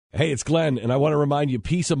Hey, it's Glenn, and I want to remind you,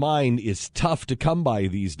 peace of mind is tough to come by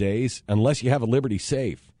these days unless you have a Liberty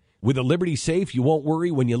Safe. With a Liberty Safe, you won't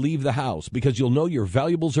worry when you leave the house because you'll know your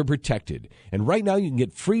valuables are protected. And right now, you can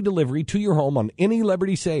get free delivery to your home on any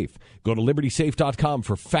Liberty Safe. Go to LibertySafe.com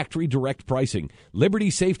for factory direct pricing.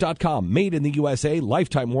 LibertySafe.com, made in the USA,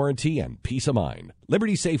 lifetime warranty, and peace of mind.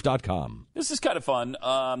 LibertySafe.com. This is kind of fun.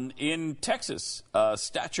 In Texas, a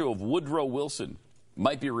statue of Woodrow Wilson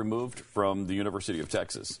might be removed from the University of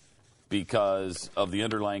Texas because of the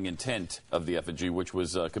underlying intent of the effigy, which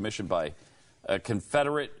was commissioned by a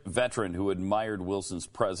Confederate veteran who admired Wilson's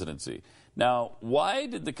presidency. Now, why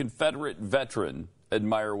did the Confederate veteran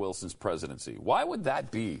admire Wilson's presidency? Why would that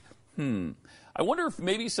be? I wonder if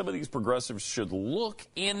maybe some of these progressives should look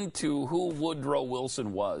into who Woodrow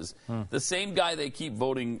Wilson was. The same guy they keep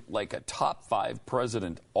voting like a top 5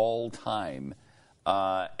 president all time,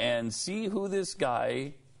 and see who this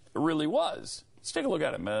guy really was. Let's take a look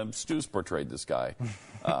at him. Stu's portrayed this guy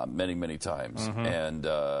many, many times, and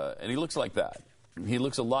he looks like that. He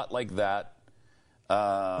looks a lot like that.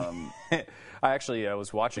 I actually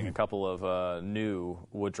was watching a couple of new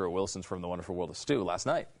Woodrow Wilsons from The Wonderful World of Stu last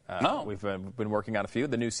night. We've been working on a few.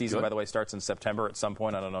 The new season, by the way, starts in September at some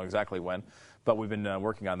point. I don't know exactly when, but we've been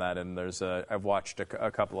working on that, and I've watched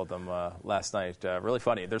a couple of them last night. Really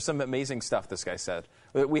funny. There's some amazing stuff this guy said.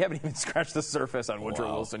 We haven't even scratched the surface on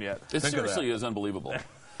Woodrow Wilson yet. It seriously is unbelievable.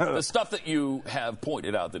 The stuff that you have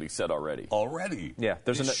pointed out that he said already. Yeah,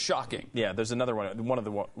 it's shocking. Yeah, there's another one.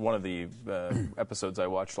 One of the episodes I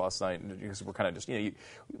watched last night, because we're kind of just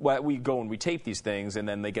we go and we tape these things, and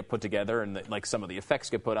then they get put together, and like some of the effects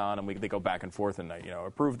get put on, and they go back and forth, and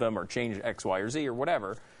approve them or change X, Y, or Z or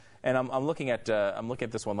whatever. And I'm looking at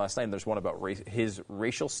this one last night, and there's one about his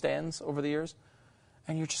racial stands over the years.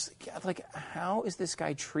 And you're just like, how is this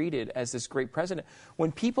guy treated as this great president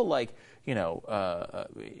when people like,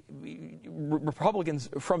 Republicans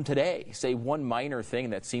from today say one minor thing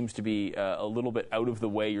that seems to be a little bit out of the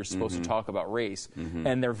way you're supposed to talk about race,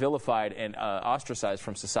 and they're vilified and ostracized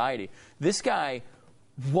from society. This guy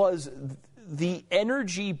was the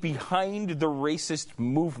energy behind the racist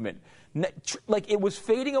movement. Like, it was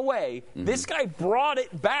fading away. This guy brought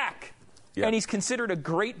it back. Yep. And he's considered a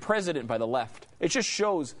great president by the left. It just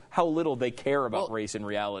shows how little they care about race in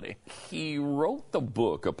reality. He wrote the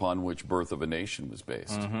book upon which Birth of a Nation was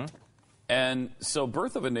based. And so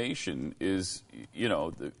Birth of a Nation is,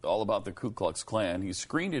 all about the Ku Klux Klan. He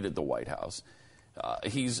screened it at the White House.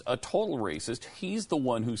 He's a total racist. He's the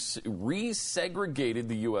one who resegregated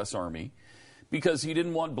the U.S. Army because he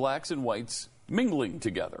didn't want blacks and whites mingling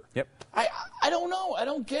together. Yep. I don't know. I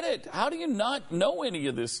don't get it. How do you not know any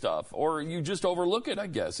of this stuff? Or you just overlook it, I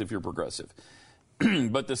guess, if you're progressive.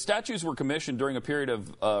 But the statues were commissioned during a period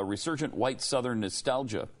of resurgent white Southern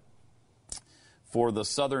nostalgia for the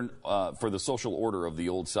social order of the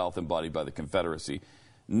Old South embodied by the Confederacy,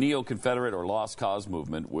 Neo-Confederate or Lost Cause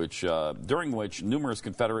movement, during which numerous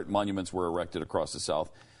Confederate monuments were erected across the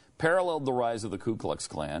South, paralleled the rise of the Ku Klux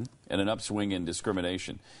Klan and an upswing in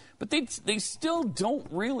discrimination. But they still don't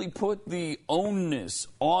really put the onus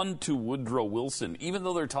onto Woodrow Wilson, even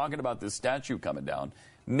though they're talking about this statue coming down,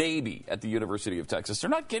 maybe at the University of Texas. They're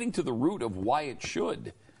not getting to the root of why it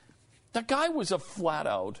should. That guy was a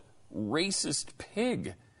flat-out racist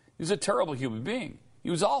pig. He was a terrible human being.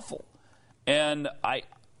 He was awful. And I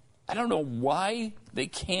don't know why they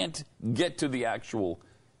can't get to the actual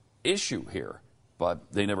issue here, but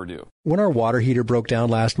they never do. When our water heater broke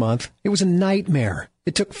down last month, it was a nightmare.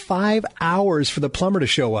 It took 5 hours for the plumber to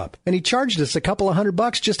show up, and he charged us a couple of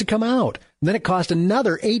 $100 just to come out. And then it cost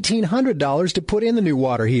another $1,800 to put in the new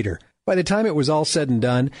water heater. By the time it was all said and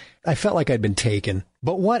done, I felt like I'd been taken.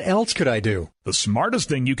 But what else could I do? The smartest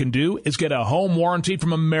thing you can do is get a home warranty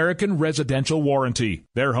from American Residential Warranty.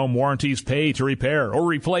 Their home warranties pay to repair or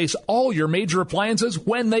replace all your major appliances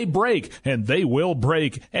when they break, and they will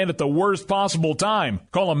break, and at the worst possible time.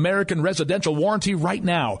 Call American Residential Warranty right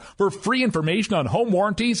now for free information on home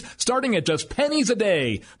warranties starting at just pennies a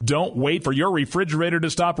day. Don't wait for your refrigerator to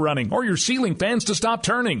stop running or your ceiling fans to stop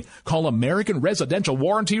turning. Call American Residential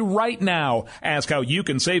Warranty right now. Ask how you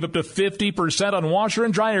can save up to 50% on washer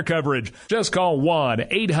and dryer coverage. Just call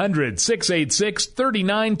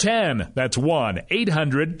 1-800-686-3910. That's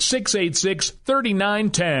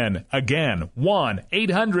 1-800-686-3910. Again,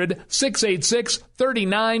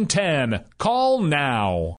 1-800-686-3910. Call now.